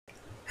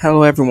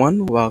Hello,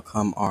 everyone.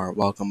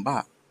 Welcome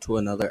back to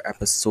another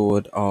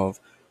episode of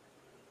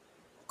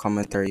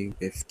Commentary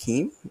with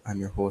Keem. I'm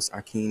your host,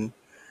 Akeem,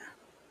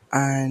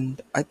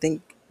 and I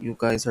think you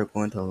guys are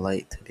going to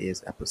like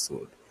today's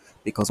episode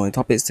because my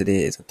topic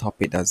today is a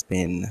topic that's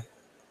been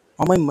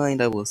on my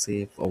mind, I will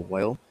say, for a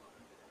while.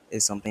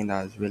 It's something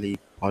that has really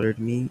bothered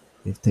me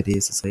with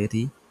today's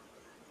society,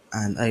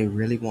 and I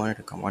really wanted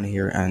to come on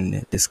here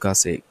and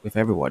discuss it with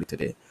everybody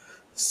today.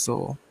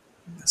 So,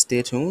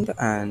 stay tuned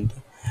and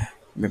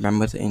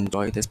remember to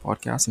enjoy this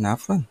podcast and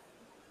have fun.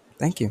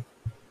 Thank you.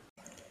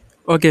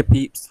 Okay,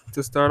 peeps.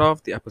 To start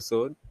off the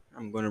episode,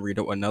 I'm gonna read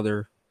out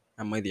another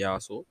 "Am I the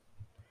Asshole?"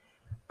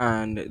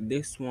 and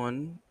this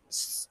one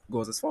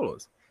goes as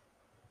follows.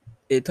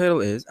 The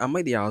title is "Am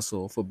I the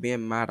Asshole for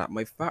being mad at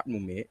my fat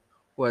roommate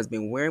who has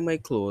been wearing my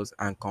clothes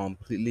and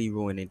completely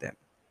ruining them?"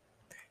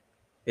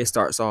 It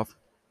starts off.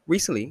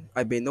 Recently,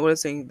 I've been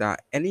noticing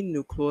that any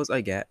new clothes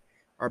I get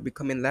are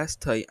becoming less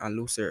tight and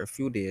looser a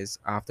few days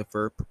after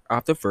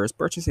first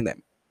purchasing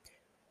them.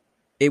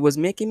 It was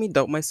making me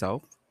doubt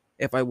myself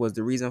if I was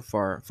the reason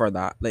for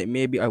that. Like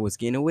maybe I was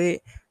gaining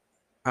weight.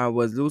 I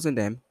was losing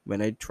them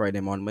when I tried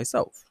them on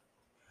myself.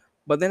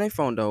 But then I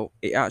found out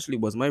it actually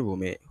was my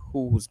roommate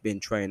who'd been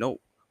trying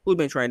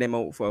them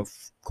out for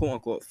quote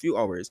unquote few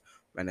hours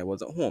when I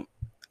was at home.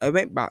 I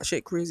went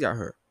batshit crazy at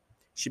her.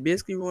 She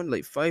basically ruined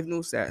like 5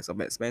 new sets of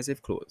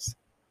expensive clothes.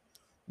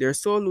 They're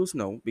so loose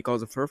now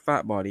because of her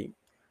fat body,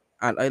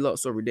 and I look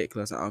so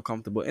ridiculous and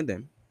uncomfortable in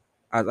them,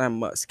 as I'm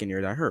much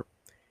skinnier than her.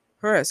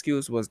 Her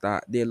excuse was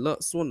that they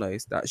looked so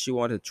nice that she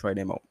wanted to try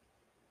them out.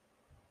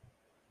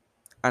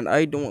 And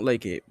I don't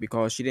like it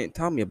because she didn't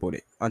tell me about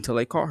it until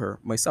I caught her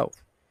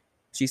myself.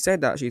 She said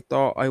that she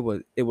thought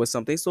it was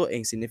something so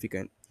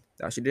insignificant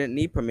that she didn't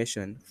need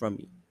permission from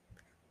me.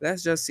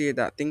 Let's just say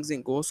that things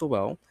didn't go so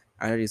well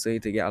and I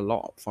decided to get a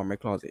lot from my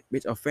closet,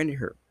 which offended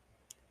her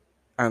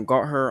and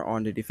got her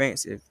on the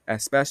defensive,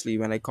 especially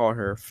when I called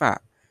her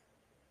fat,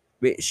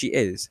 which she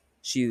is.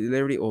 She's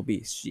literally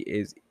obese. She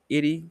is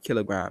 80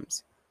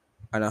 kilograms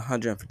and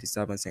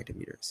 157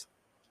 centimeters.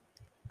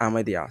 Am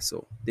I the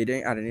asshole? They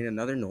didn't add in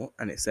another note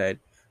and it said,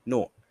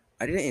 "No,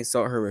 I didn't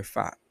insult her with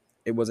fat.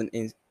 It wasn't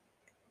in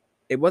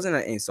It wasn't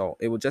an insult.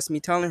 It was just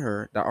me telling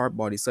her that our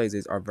body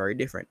sizes are very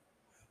different,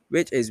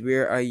 which is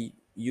where I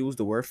used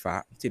the word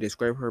fat to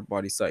describe her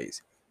body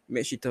size,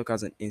 which she took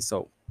as an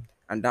insult,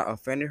 and that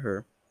offended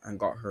her and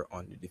got her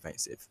on the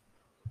defensive."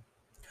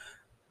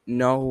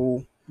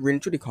 Now, reading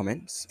through the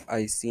comments,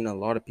 I seen a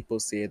lot of people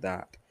say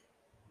that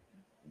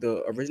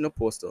the original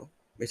poster,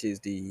 which is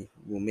the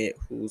roommate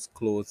whose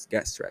clothes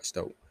get stretched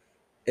out,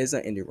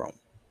 isn't in the wrong,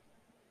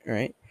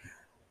 right?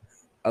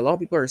 A lot of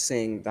people are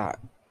saying that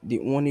the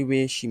only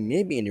way she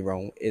may be in the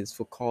wrong is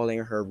for calling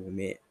her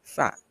roommate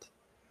fat.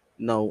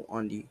 Now,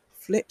 on the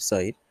flip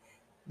side,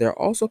 there are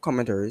also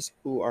commenters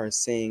who are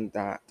saying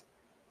that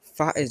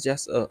fat is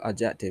just an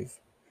adjective,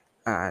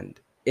 and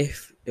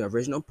if the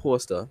original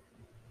poster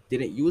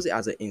didn't use it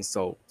as an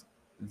insult,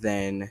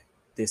 then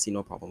they see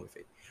no problem with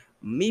it.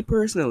 Me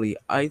personally,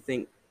 I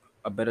think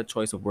a better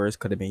choice of words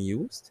could have been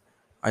used.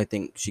 I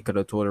think she could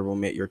have told her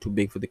roommate, "You're too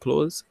big for the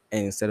clothes,"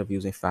 and instead of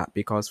using fat,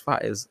 because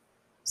fat is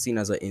seen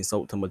as an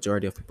insult to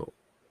majority of people,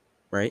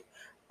 right?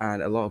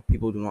 And a lot of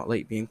people do not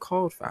like being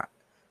called fat.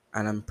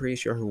 And I'm pretty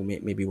sure her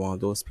roommate may be one of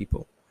those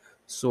people.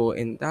 So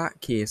in that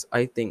case,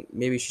 I think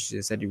maybe she should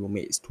have said the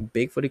roommate is too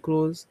big for the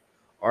clothes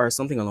or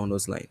something along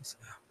those lines.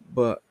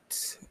 But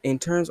in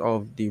terms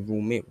of the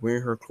roommate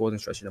wearing her clothes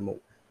and stretching them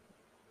out,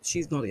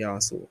 she's not the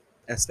asshole,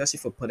 especially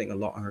for putting a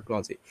lot on her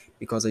closet.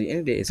 Because at the end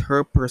of the day, it's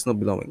her personal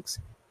belongings.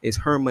 It's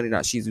her money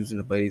that she's using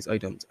to buy these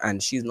items,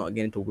 and she's not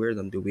getting to wear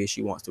them the way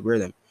she wants to wear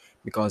them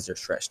because they're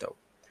stretched out.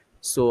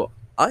 So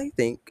I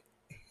think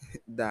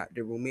that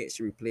the roommate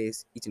should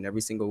replace each and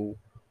every single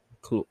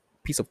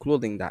piece of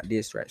clothing that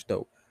they stretched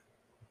out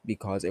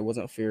because it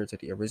wasn't fair to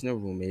the original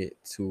roommate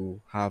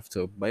to have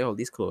to buy all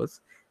these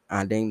clothes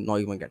and then not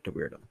even get to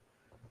wear them.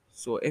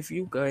 So if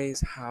you guys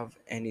have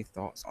any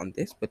thoughts on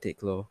this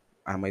particular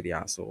 "Am I the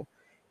Asshole?",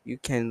 you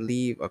can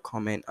leave a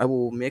comment. I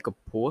will make a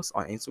post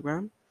on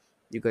Instagram.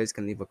 You guys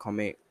can leave a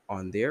comment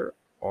on there,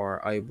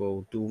 or I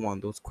will do one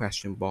of those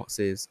question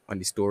boxes on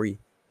the story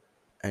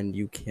and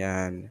you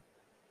can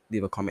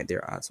leave a comment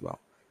there as well.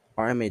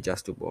 Or I may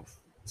just do both.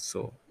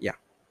 So yeah.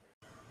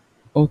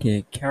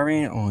 Okay,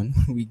 carrying on,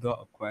 we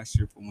got a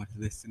question from one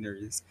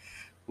listeners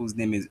whose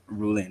name is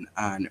Rulin,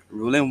 and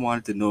Rulin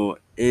wanted to know,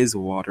 is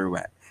water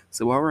wet?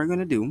 So what we're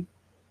gonna do,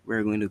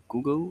 we're going to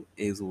Google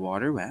 "is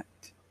water wet,"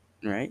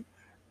 right,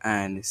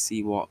 and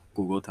see what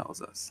Google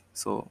tells us.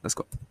 So let's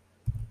go.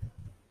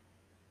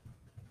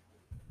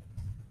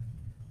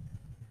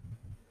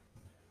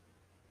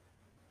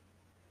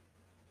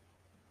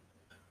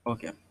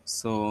 Okay,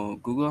 so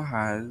Google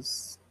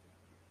has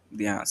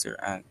the answer,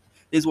 and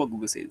this is what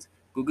Google says.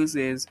 Google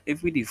says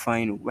if we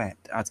define wet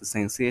as a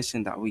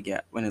sensation that we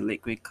get when a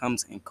liquid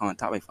comes in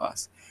contact with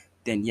us,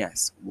 then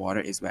yes, water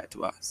is wet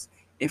to us.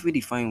 If we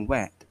define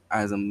wet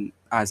as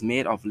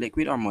made of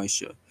liquid or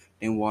moisture,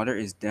 then water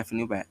is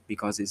definitely wet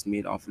because it's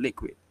made of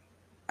liquid.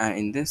 And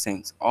in this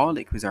sense, all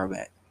liquids are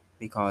wet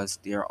because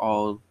they are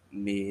all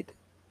made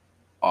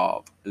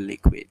of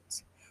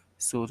liquids.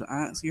 So to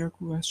answer your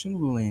question,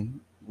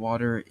 Rulin,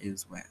 water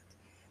is wet.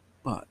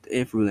 But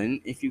if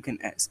Rulin, if you can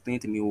explain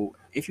to me,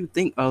 if you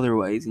think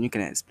otherwise, and you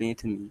can explain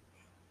to me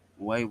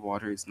why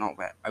water is not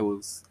wet, I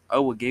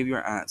will give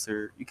your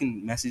answer. You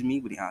can message me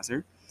with the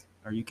answer,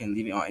 or you can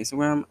leave it on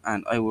Instagram,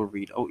 and I will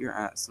read out your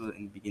answer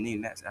in the beginning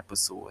of the next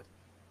episode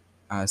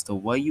as to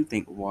why you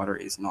think water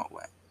is not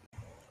wet.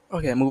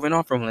 Okay, moving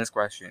on from this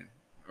question,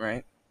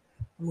 right?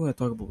 I'm going to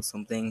talk about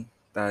something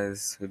that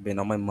has been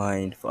on my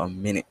mind for a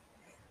minute,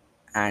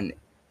 and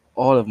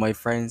all of my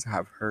friends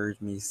have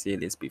heard me say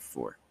this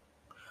before.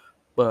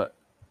 But,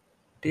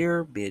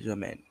 dear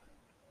Benjamin,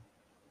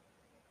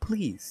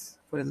 please,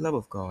 for the love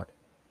of God,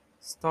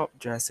 stop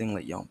dressing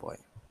like young boy.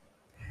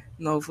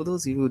 Now, for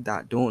those of you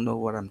that don't know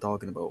what I'm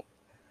talking about,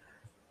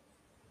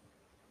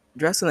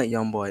 dressing like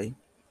young boy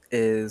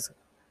is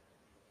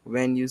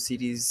when you see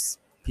these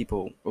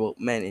people, well,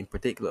 men in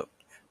particular,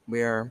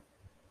 wear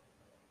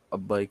a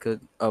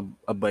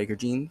biker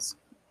jeans,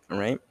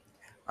 right?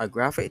 A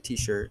graphic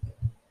T-shirt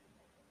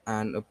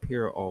and a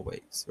pair of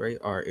always, right?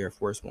 Or Air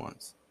Force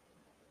Ones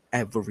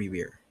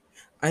everywhere.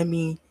 I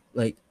mean,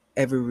 like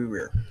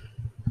everywhere.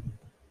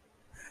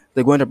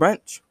 They're going to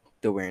brunch,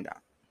 they're wearing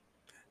that.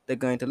 They're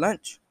going to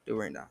lunch, they're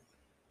wearing that.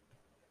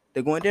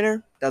 They're going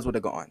dinner, that's what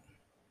they're going.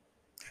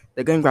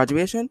 They're going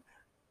graduation.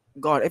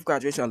 God, if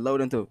graduation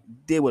allowed them to,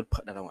 they would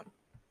put that on.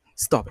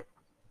 Stop it.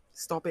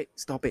 Stop it.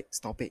 Stop it.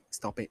 Stop it.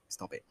 Stop it.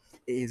 Stop it.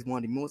 It is one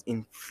of the most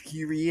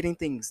infuriating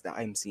things that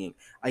I'm seeing.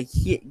 I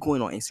hate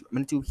going on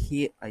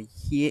Instagram. I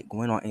hate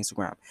going on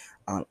Instagram.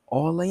 And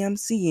all I am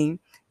seeing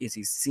is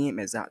the same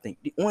exact thing.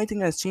 The only thing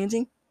that's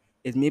changing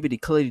is maybe the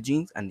color of the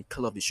jeans and the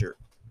color of the shirt.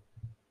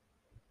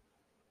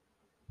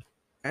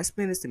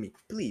 Explain this to me,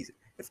 please.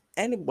 If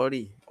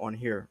anybody on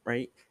here,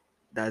 right,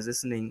 that is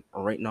listening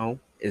right now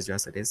is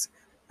dressed like this,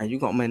 and you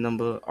got my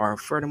number, or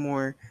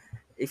furthermore,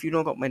 if you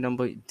don't got my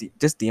number,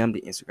 just DM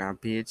the Instagram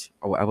page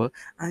or whatever,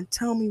 and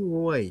tell me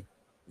why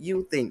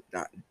you think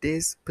that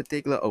this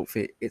particular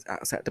outfit is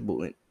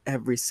acceptable in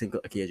every single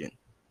occasion.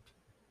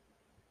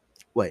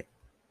 Why?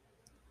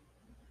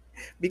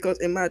 Because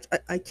imagine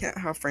I can't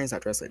have friends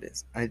that dress like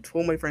this. I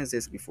told my friends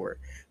this before.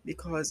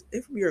 Because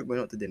if we are going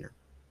out to dinner,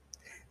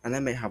 and I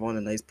might have on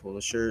a nice polo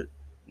shirt,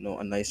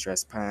 a nice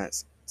dress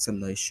pants, some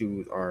nice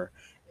shoes, or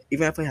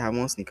even if I have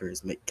on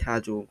sneakers, make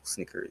casual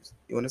sneakers.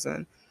 You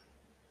understand?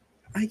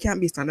 I can't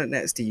be standing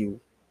next to you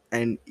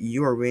and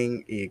you are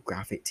wearing a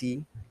graphic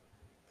tee.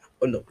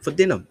 Oh no, for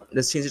dinner.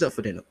 Let's change it up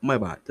for dinner. My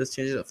bad. Let's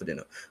change it up for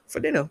dinner. For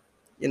dinner,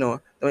 they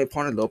might put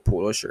on a little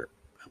polo shirt.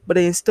 But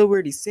they still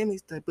wear the same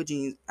type of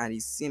jeans and the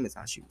same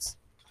exact shoes.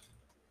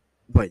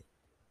 But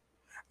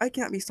I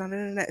can't be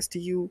standing next to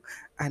you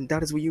and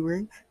that is what you're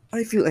wearing.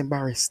 I feel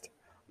embarrassed.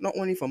 Not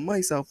only for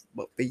myself,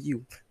 but for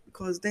you.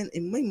 Because then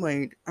in my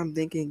mind, I'm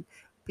thinking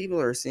people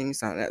are seeing me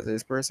standing next to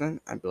this person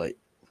and be like,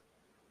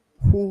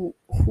 who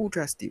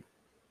dressed you?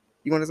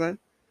 You understand?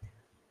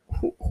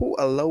 Who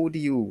allowed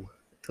you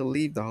to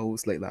leave the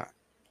house like that?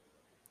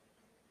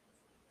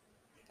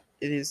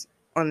 It is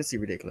honestly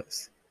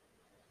ridiculous.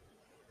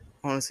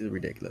 Honestly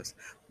ridiculous.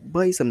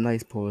 Buy some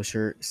nice polo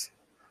shirts.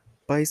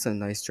 Buy some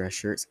nice dress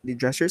shirts. The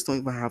dress shirts don't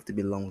even have to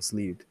be long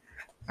sleeved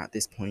at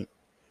this point.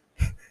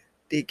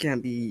 They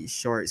can be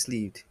short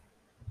sleeved.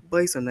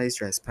 Buy some nice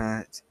dress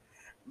pants.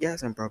 Get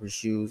some proper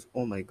shoes.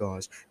 Oh my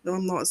gosh. No,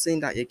 I'm not saying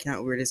that you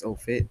can't wear this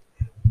outfit,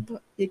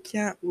 but you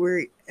can't wear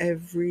it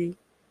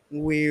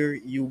everywhere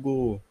you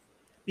go.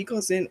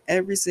 Because then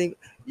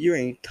your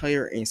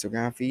entire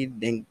Instagram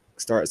feed then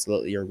starts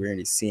slowly you're wearing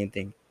the same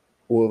thing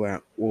over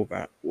and over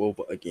and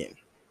over again.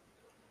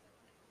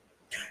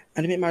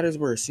 And if it matters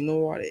worse, you know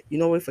what? You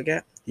know what I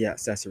forget? The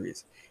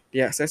accessories.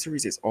 The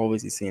accessories is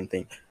always the same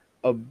thing.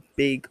 A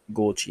big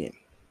gold chain.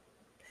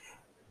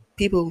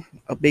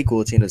 A big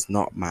gold chain does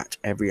not match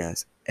every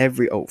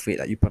outfit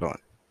that you put on.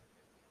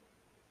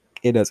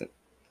 It doesn't.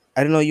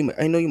 I know you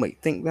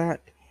might think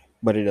that,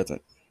 but it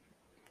doesn't.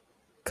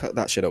 Cut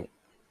that shit out.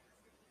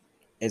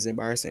 It's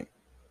embarrassing.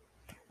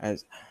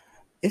 As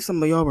if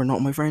some of y'all were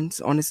not my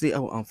friends, honestly, I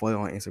will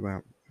unfollow on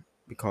Instagram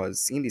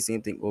because seeing the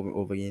same thing over and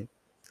over again,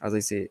 as I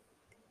said,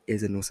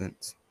 is a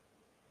nuisance.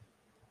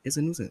 It's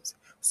a nuisance.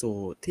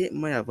 So take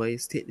my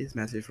advice, take this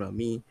message from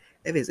me.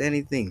 If it's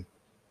anything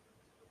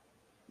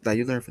that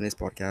you learn from this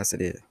podcast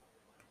today,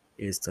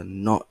 is to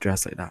not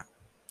dress like that.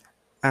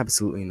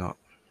 Absolutely not.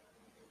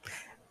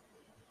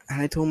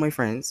 And I told my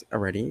friends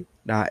already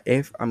that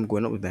if I'm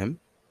going out with them,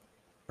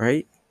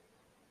 right,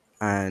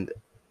 and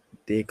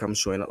they come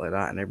showing up like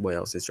that and everybody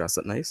else is dressed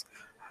up nice,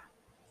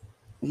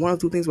 one of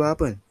two things will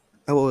happen.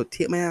 I will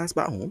take my ass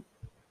back home,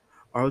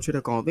 or I'll try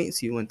to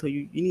convince you until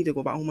you need to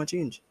go back home and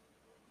change.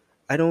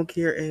 I don't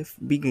care if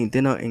being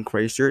dinner in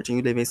Christchurch and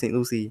you live in St.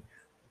 Lucie.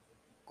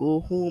 Go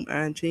home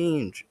and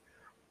change.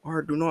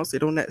 Or do not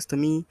sit down next to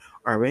me.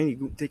 Or when you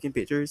group taking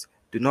pictures,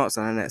 do not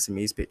stand next to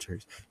me's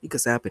pictures. You can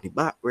stand up in the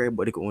back where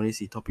everybody can only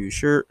see top of your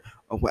shirt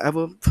or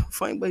whatever.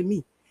 Fine by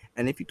me.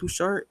 And if you're too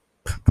short,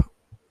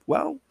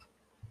 well,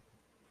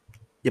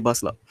 You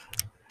bust up.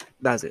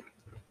 That's it.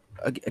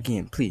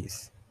 Again,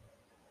 please.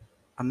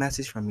 A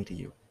message from me to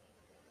you.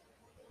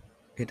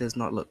 It does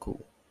not look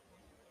cool.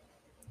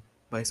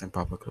 Buy some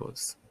proper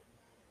clothes.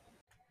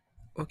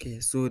 Okay,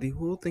 so the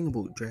whole thing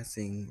about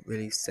dressing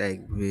really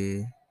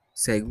segues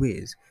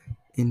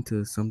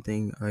into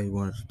something I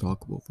wanted to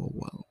talk about for a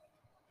while.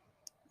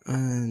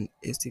 And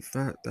it's the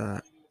fact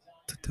that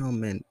to tell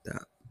men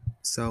that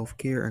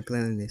self-care and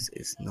cleanliness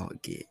is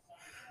not gay.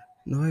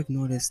 Now I've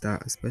noticed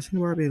that, especially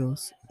in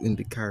Barbados, in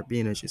the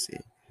Caribbean, I should say,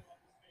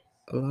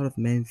 a lot of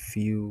men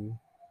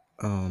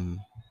um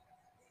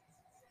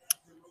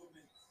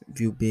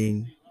view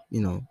being,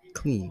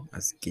 clean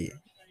as gay.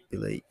 Be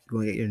like, you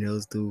want to get your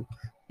nails do,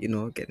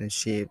 getting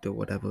shaved or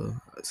whatever,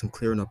 some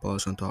clearing up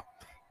polish on top.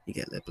 You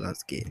get lip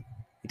gloss gay.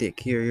 You take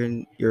care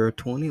of your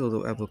toenails or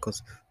whatever,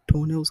 because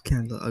toenails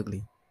can look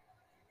ugly.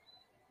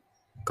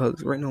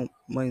 Because right now,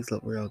 mine's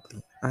look real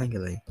ugly. I ain't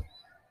gonna lie.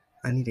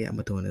 I need to get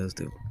my toenails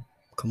do.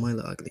 Because mine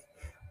look ugly.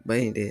 But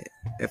ain't it?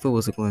 If it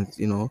was going,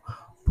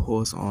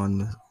 post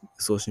on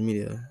social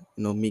media,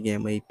 me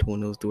getting my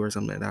toenails do or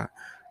something like that,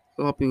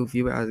 a lot of people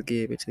view it as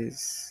gay, which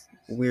is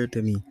weird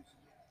to me.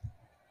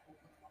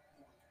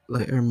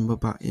 Like I remember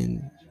back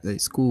in like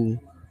school,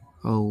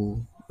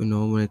 how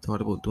when I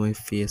thought about doing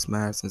face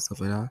masks and stuff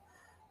like that,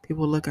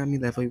 people look at me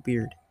like I'm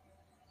weird.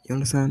 You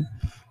understand?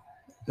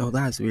 No,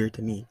 that's weird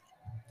to me.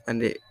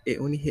 And it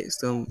only hits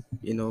them,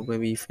 when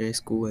we finish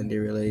school and they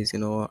realize,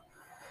 what,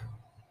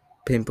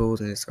 pimples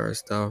and this sort of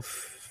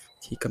stuff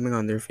keep coming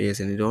on their face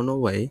and they don't know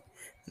why. And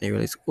they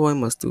realize, oh, I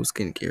must do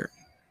skincare.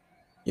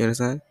 You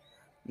understand?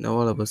 Now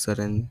all of a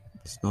sudden,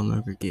 it's no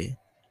longer gay,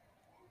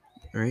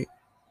 right?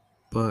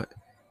 But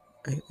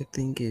I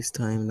think it's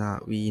time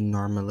that we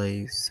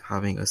normalize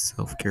having a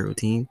self care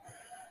routine,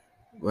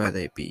 whether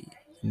it be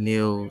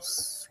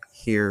nails,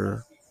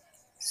 hair,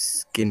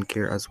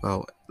 skincare as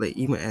well. Like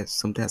even as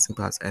something as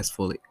simple as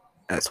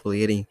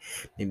exfoliating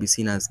may be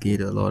seen as gay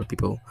to a lot of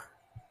people,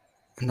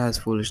 and that's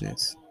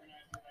foolishness.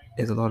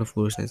 It's a lot of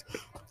foolishness.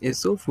 It's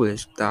so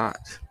foolish that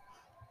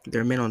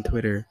there are men on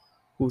Twitter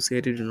who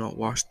say they do not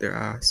wash their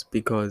ass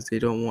because they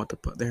don't want to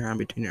put their hand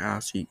between their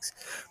ass cheeks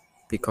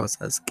because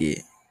that's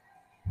gay.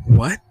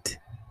 What?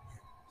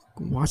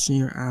 Washing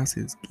your ass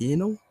is gay,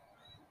 no?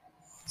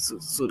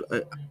 So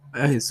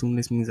I assume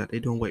this means that they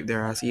don't wipe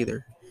their ass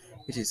either,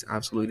 which is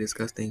absolutely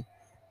disgusting.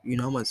 You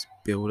know how much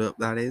build up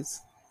that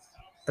is?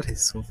 That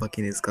is so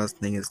fucking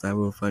disgusting. It's not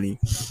real funny.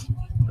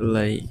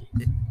 Like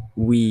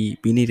we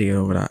need to get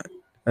over that.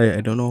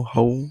 I don't know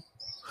how.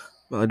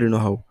 Well, I don't know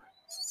how.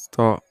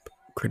 Stop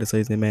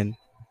criticizing men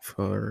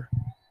for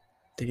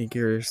taking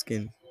care of their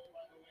skin.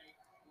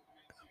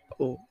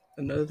 Oh,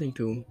 another thing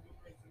too.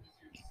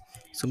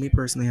 So me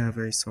personally, I have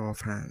very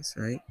soft hands,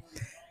 right?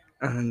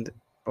 And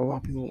a lot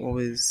of people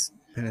always,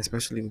 and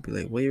especially would be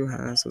like, "Why your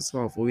hands so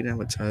soft? Why you didn't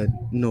have a child?"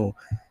 No,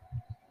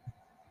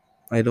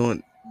 I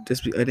don't.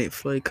 I didn't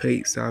fly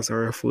kites. That's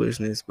our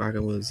foolishness back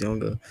when I was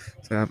younger.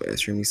 So I have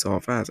extremely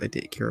soft hands. I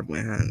take care of my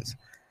hands.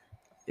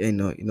 You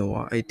know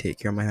what? I take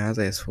care of my hands.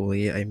 I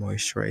exfoliate. I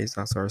moisturize.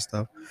 That sort of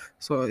stuff.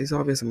 So it's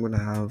obvious I'm gonna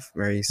have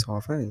very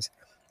soft hands.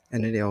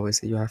 And then they always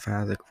say you have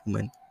hands like a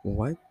woman.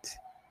 What?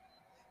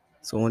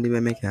 So only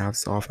women can have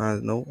soft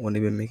hands? No, only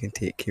women can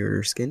take care of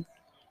their skin.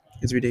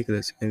 It's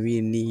ridiculous, and we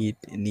need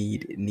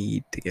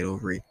to get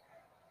over it.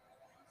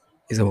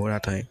 It's about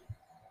that time.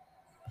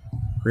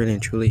 Really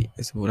and truly,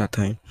 it's about that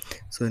time.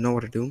 So you know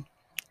what to do.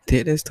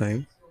 Take this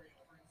time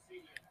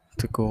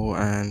to go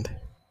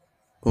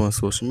on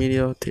social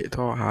media.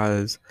 TikTok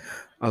has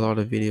a lot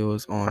of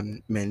videos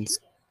on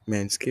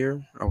men's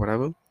care or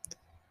whatever,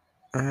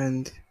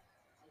 and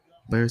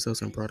buy yourself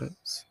some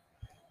products.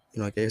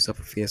 Get yourself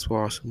a face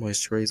wash,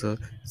 moisturizer,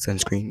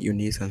 sunscreen. You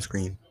need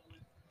sunscreen.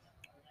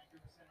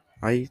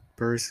 I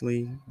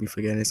personally be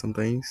forgetting some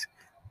things,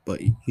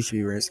 but you should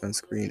be wearing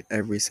sunscreen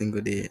every single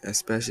day,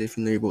 especially if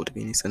you know you're about to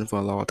be in the sun for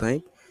a long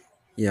time.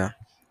 Yeah,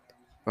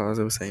 as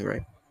I was saying,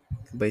 right?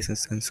 Buy some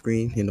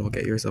sunscreen.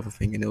 Get yourself a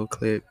fingernail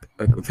clipper,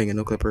 a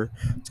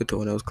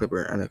toenail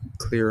clipper, and a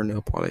clear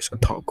nail polish, a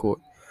top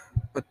coat.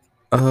 But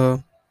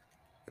I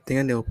think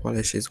a nail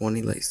polish is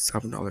only like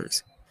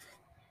 $7.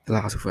 It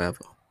lasts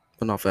forever,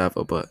 but not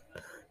forever. But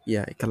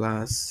yeah, it can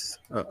last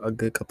a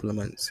good couple of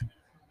months.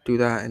 Do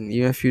that, and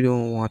even if you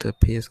don't want to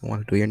pay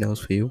someone to do your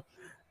nails for you,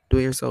 do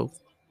it yourself.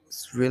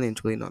 It's really and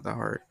truly not that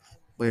hard.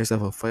 Buy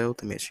yourself a file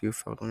to make sure you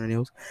file on your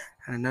nails.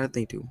 And another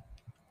thing too,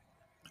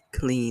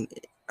 clean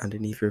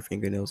underneath your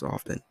fingernails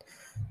often.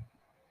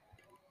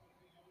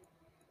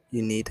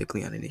 You need to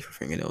clean underneath your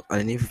fingernails.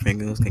 Underneath your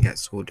fingernails can get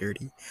so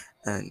dirty.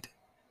 And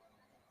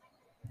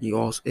you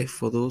also, if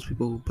for those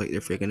people who bite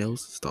their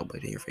fingernails, stop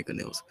biting your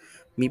fingernails.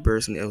 Me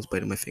personally, I was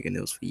biting my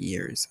fingernails for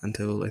years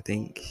until I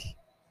think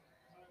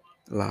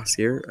last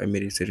year I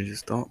made a decision to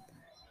stop.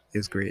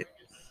 It's great.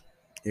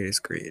 It is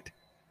great.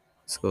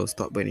 So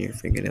stop biting your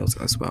fingernails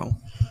as well.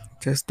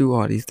 Just do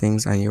all these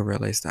things and you'll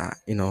realize that,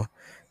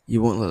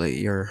 you won't look like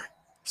you're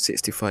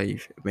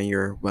 65 when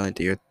you're well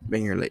into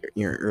when you're like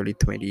in your early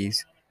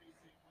 20s,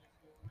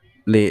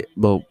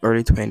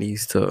 early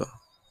 20s to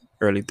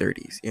early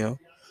 30s,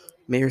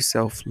 make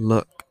yourself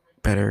look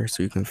better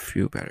so you can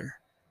feel better.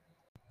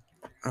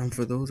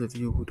 For those of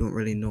you who don't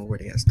really know where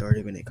to get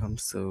started when it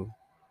comes to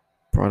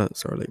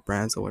products or like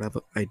brands or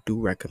whatever, I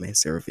do recommend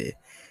CeraVe.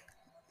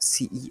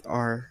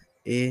 CERAVE.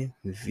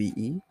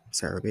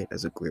 CeraVe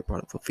is a great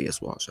product for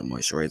face wash and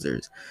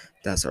moisturizers,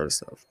 that sort of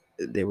stuff.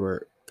 They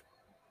were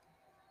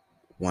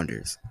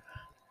wonders.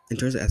 In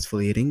terms of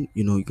exfoliating,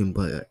 you can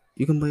buy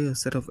a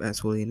set of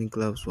exfoliating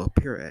gloves, well,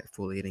 pure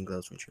exfoliating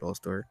gloves from your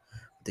store.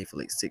 They for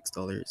like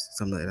 $6,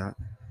 something like that.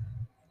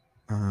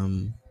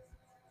 Um,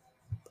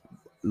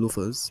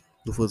 loofahs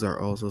are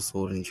also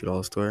sold in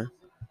your store,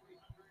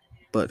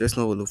 but there's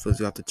no loofahs.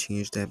 You have to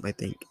change them. I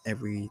think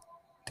every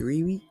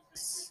 3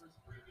 weeks.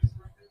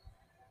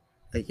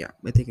 Yeah,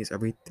 I think it's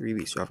every 3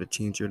 weeks you have to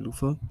change your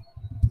loofah.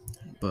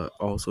 But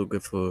also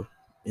good for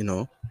you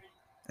know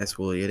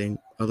exfoliating.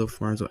 Other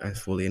forms of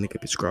exfoliating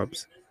could be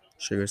scrubs,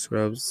 sugar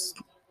scrubs.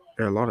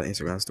 There are a lot of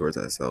Instagram stores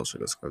that sell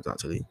sugar scrubs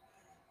actually.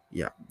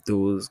 Yeah,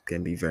 those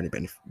can be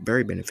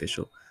very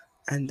beneficial.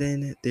 And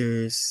then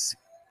there's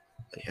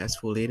like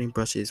exfoliating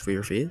brushes for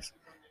your face.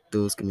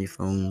 Those can be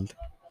found,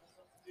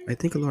 I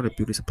think, a lot of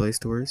beauty supply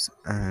stores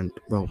and,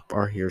 well,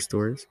 our hair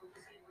stores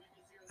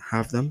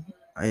have them.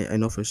 I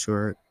know for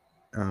sure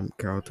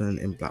Carlton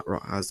and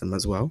BlackRock has them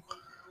as well.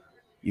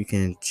 You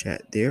can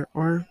check there,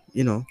 or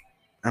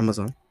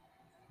Amazon.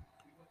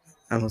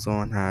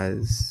 Amazon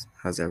has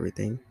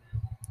everything.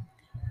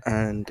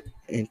 And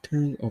in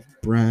terms of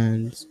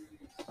brands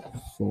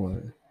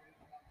for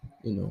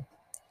you know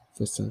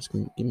for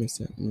sunscreen, give me a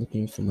sec. I'm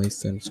looking for my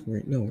sunscreen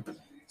right now,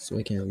 so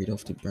I can read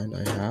off the brand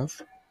I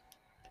have.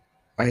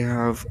 I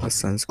have a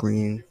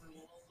sunscreen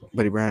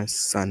by the brand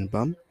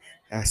Sunbum,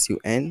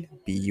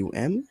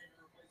 SUNBUM.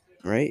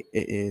 Right,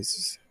 it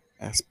is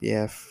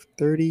SPF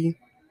 30,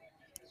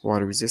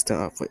 water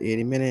resistant, up for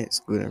 80 minutes,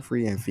 gluten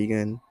free and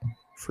vegan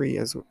free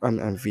as well.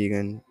 I'm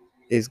vegan.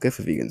 It's good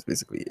for vegans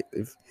basically.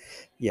 If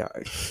yeah,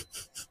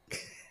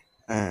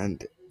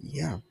 and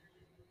yeah.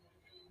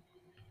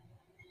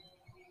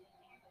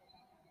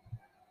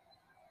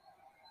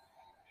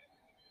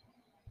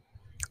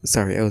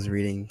 Sorry, I was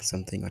reading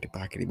something on the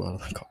back of the bottle.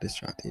 I got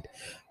distracted.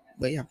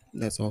 But yeah,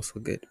 that's also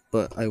good.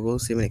 But I will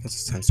say when it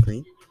comes to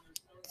sunscreen,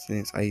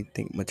 since I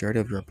think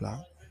majority of you are black,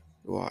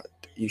 what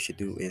you should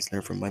do is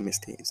learn from my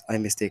mistakes. I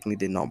mistakenly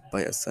did not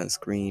buy a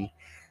sunscreen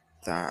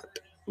that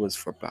was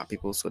for black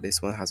people, so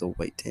this one has a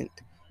white tint.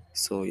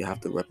 So you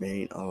have to rub it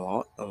in a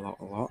lot, a lot,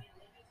 a lot.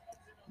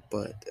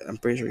 But I'm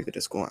pretty sure you could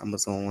just go on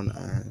Amazon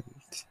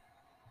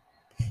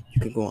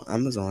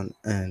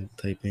and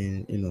type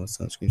in,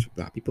 sunscreens for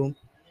black people.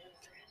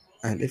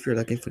 And if you're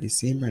looking for the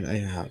same brand I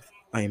have,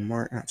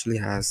 iMart actually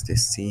has the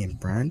same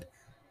brand.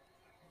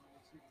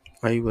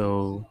 I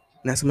will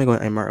next time I go on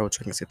iMart, I will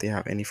check and see if they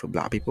have any for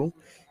black people.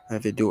 And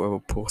if they do, I will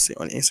post it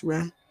on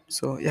Instagram.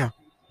 So yeah.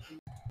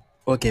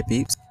 Okay,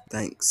 peeps.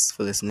 Thanks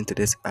for listening to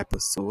this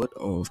episode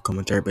of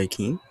Commentary by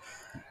Keen.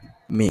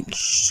 Make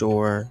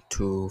sure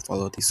to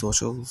follow the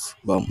socials.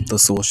 Well, the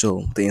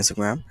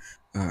Instagram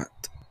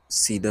at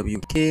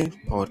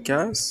CWK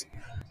Podcast.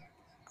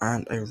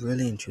 And I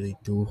really and truly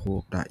do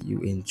hope that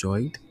you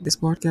enjoyed this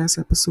podcast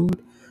episode,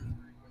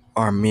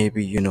 or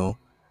maybe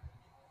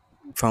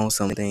found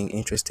something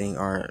interesting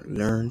or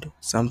learned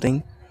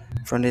something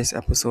from this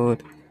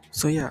episode.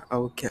 So yeah, I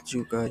will catch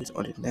you guys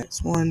on the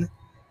next one.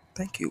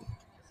 Thank you.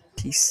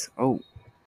 Peace out.